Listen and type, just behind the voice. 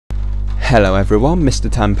Hello everyone, Mr.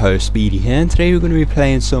 Tempo Speedy here, and today we're going to be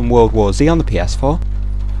playing some World War Z on the ps4.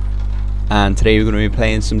 And today we're going to be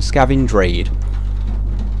playing some Scavenge raid.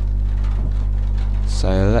 So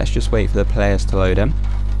let's just wait for the players to load in.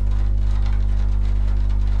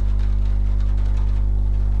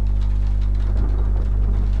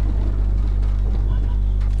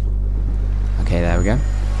 Okay, there we go.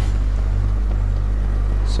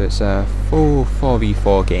 So it's a full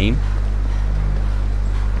 4v4 game.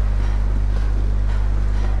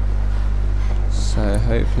 So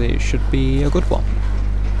hopefully it should be a good one.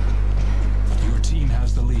 Your team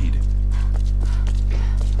has the lead.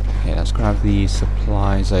 Okay, let's grab the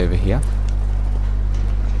supplies over here.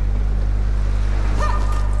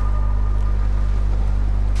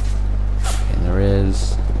 Okay, there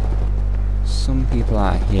is some people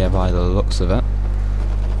out here by the looks of it.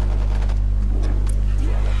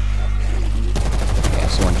 Okay,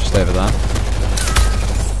 someone just over there.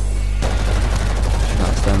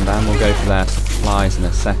 That's them down. We'll go for their supplies in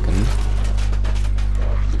a second.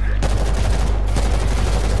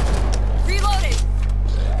 Reloading.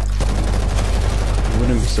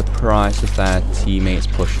 Wouldn't be surprised if their teammates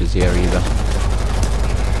push us here either.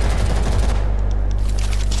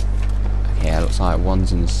 Okay, it looks like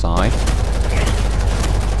one's inside.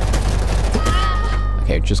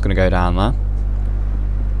 Okay, we're just gonna go down there.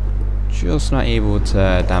 Just not able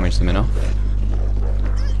to damage them enough.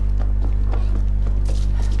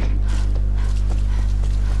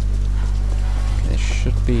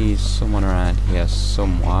 Should be someone around here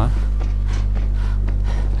somewhere.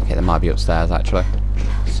 Okay, they might be upstairs actually.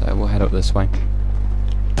 So we'll head up this way.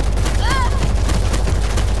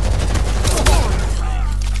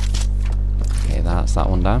 Okay, that's that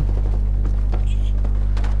one down.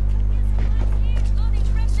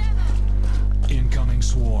 Incoming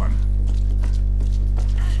swarm.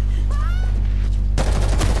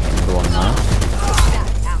 Okay, another one there.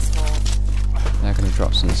 They're going to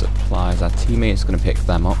drop some supplies. Our teammate's going to pick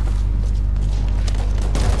them up.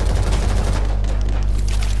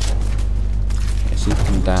 Okay, so you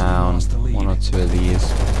can down one or two of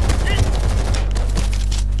these.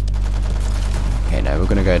 Okay, no, we're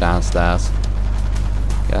going to go downstairs.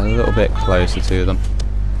 Get a little bit closer to them.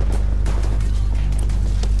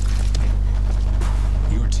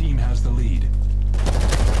 Your team has the lead.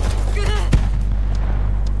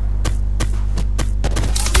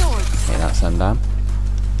 Okay, that's them down.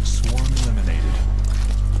 Swarm eliminated.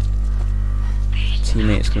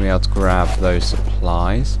 Teammate's going to be able to grab those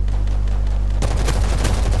supplies.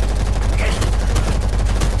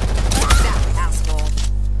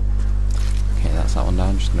 Okay, that's that one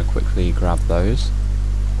down. Just going to quickly grab those.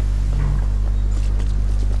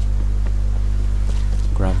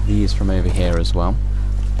 Grab these from over here as well.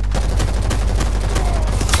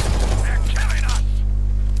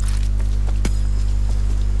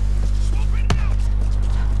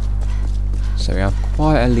 So we have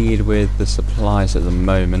quite a lead with the supplies at the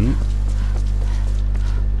moment.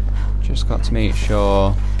 Just got to make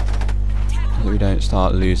sure that we don't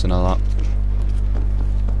start losing a lot.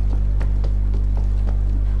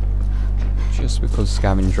 Just because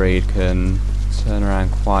Scavenge raid can turn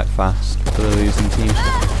around quite fast for the losing team.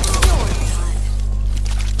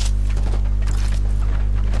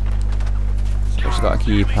 So we've just got to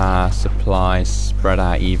keep our supplies spread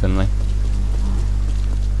out evenly.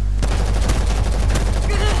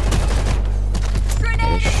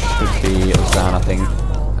 Should be us down, I think.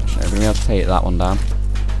 Actually, we're going to be able to take that one down.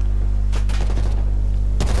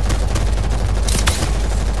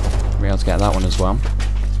 We'll be able to get that one as well.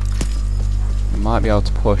 We might be able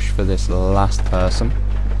to push for this last person.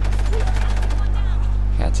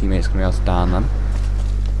 Okay, our teammate's going to be able to down them.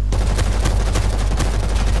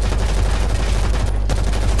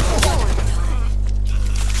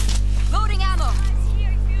 Loading ammo.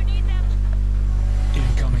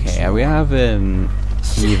 Okay, yeah, we have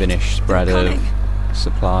evenish spread of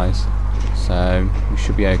supplies, so we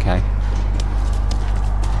should be okay.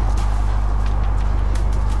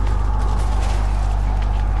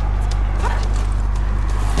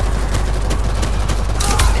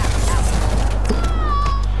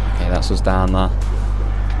 Okay, that's us down there.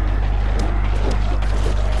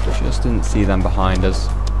 Just didn't see them behind us.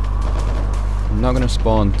 I'm not going to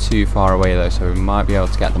spawn too far away though, so we might be able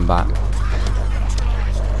to get them back.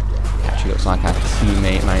 Looks like our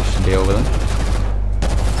teammate managed to deal with them.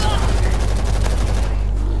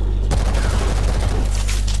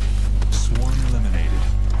 Swarm eliminated.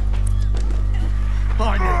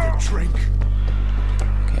 I need a drink.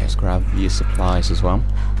 Okay, let's grab these supplies as well.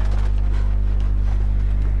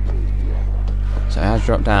 So it has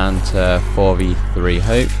dropped down to 4v3.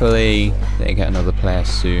 Hopefully they get another player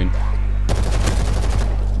soon.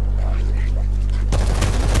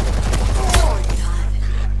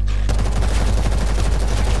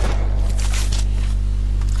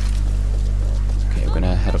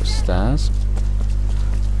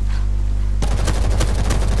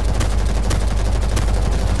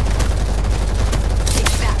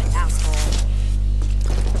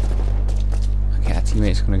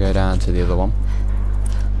 to the other one.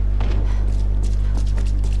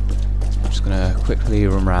 I'm just gonna quickly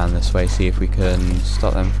run around this way, see if we can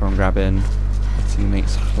stop them from grabbing the teammate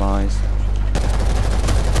supplies.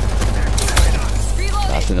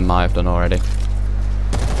 I think they might have done already.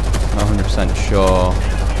 Not 100% sure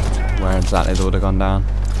where exactly they would have gone down.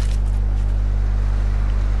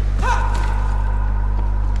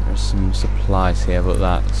 There's some supplies here, but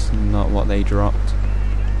that's not what they dropped.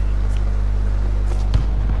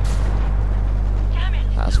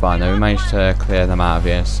 That's fine though, we managed to clear them out of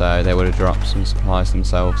here, so they would have dropped some supplies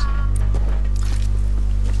themselves.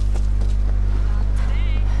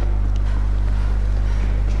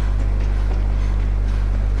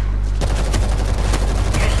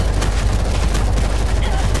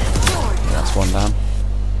 That's one down.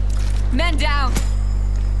 Men down.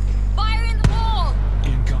 Fire in the wall.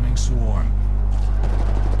 Incoming swarm.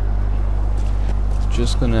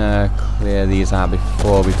 Just gonna clear these out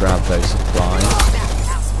before we grab those supplies.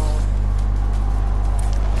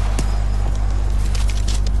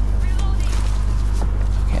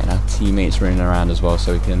 Okay, and our teammates running around as well,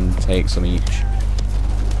 so we can take some each.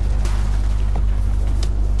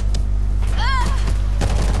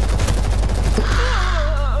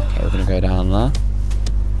 Okay, we're gonna go down there.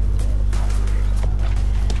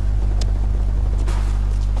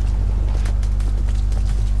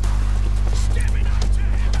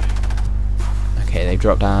 Okay, they've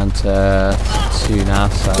dropped down to 2 now,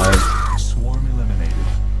 so Swarm eliminated.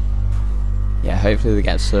 yeah, hopefully they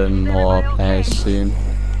get some more players soon.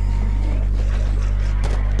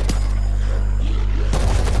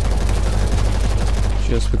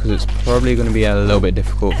 Just because it's probably going to be a little bit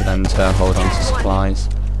difficult for them to hold on to supplies.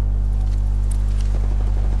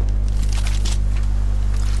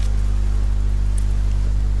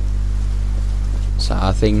 So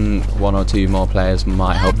I think 1 or 2 more players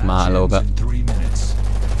might help them out a little bit. In 3 minutes.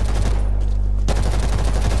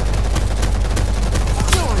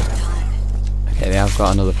 Okay, they have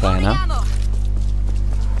got another player now. Ammo.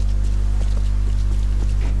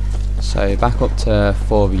 So back up to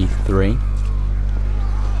 4v3.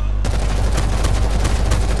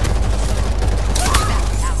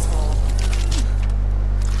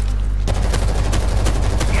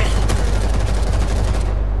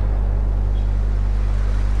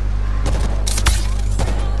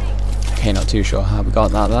 Okay, not too sure how we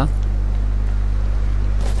got that there.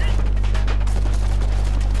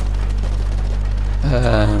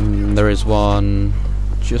 There is one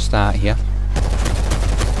just out here.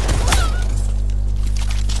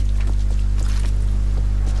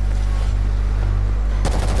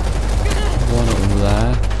 One up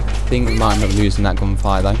there. I think we might end up losing that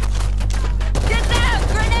gunfight though. Get down.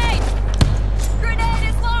 Grenade. Grenade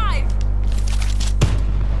is live.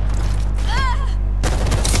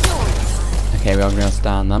 Okay, we are going to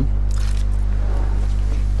stand them.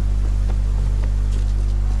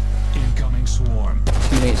 Incoming swarm.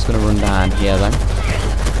 Teammate's going to run down here though.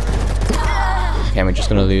 Okay, we're just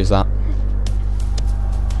going to lose that.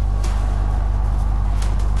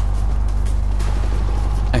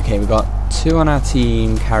 Okay, we've got 2 on our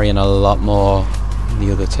team carrying a lot more than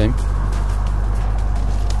the other 2.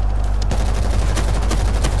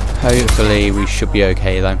 Hopefully we should be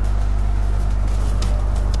okay though.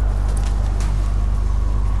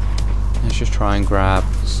 Let's just try and grab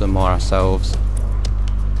some more ourselves.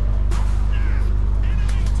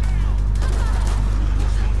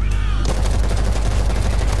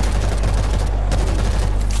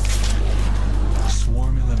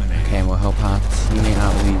 Swarm eliminated. Okay, and we'll help our teammate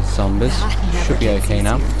out with these zombies. Should be okay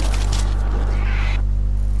now.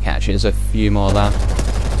 Okay, actually there's a few more there.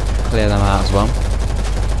 Clear them out as well.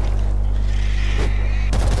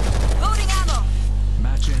 Loading ammo.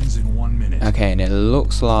 Match ends in 1 minute. Okay, and it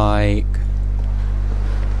looks like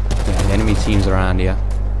yeah, the enemy team's around here.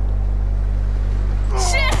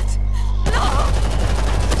 Shit.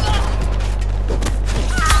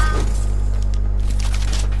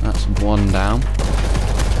 That's 1 down.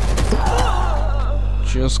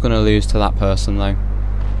 Just gonna lose to that person though.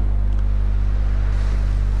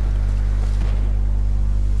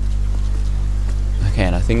 Okay,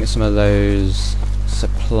 and I think some of those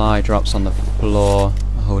supply drops on the floor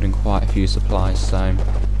are holding quite a few supplies, so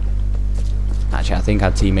actually I think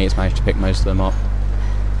our teammates managed to pick most of them up.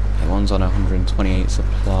 Okay, one's on 128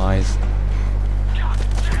 supplies. So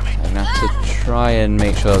I'm gonna have to try and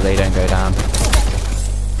make sure they don't go down.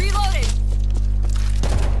 Reloading.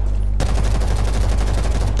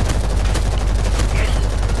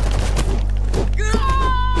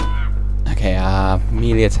 Okay,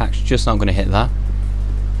 melee attack's just not going to hit that.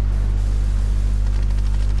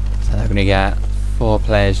 So they're going to get 4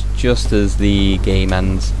 players just as the game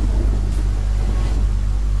ends.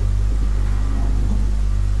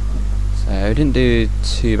 So didn't do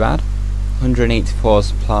too bad. 184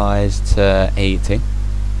 supplies to 80.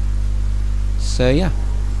 So yeah.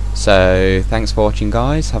 So thanks for watching,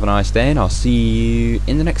 guys. Have a nice day, and I'll see you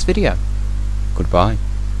in the next video. Goodbye.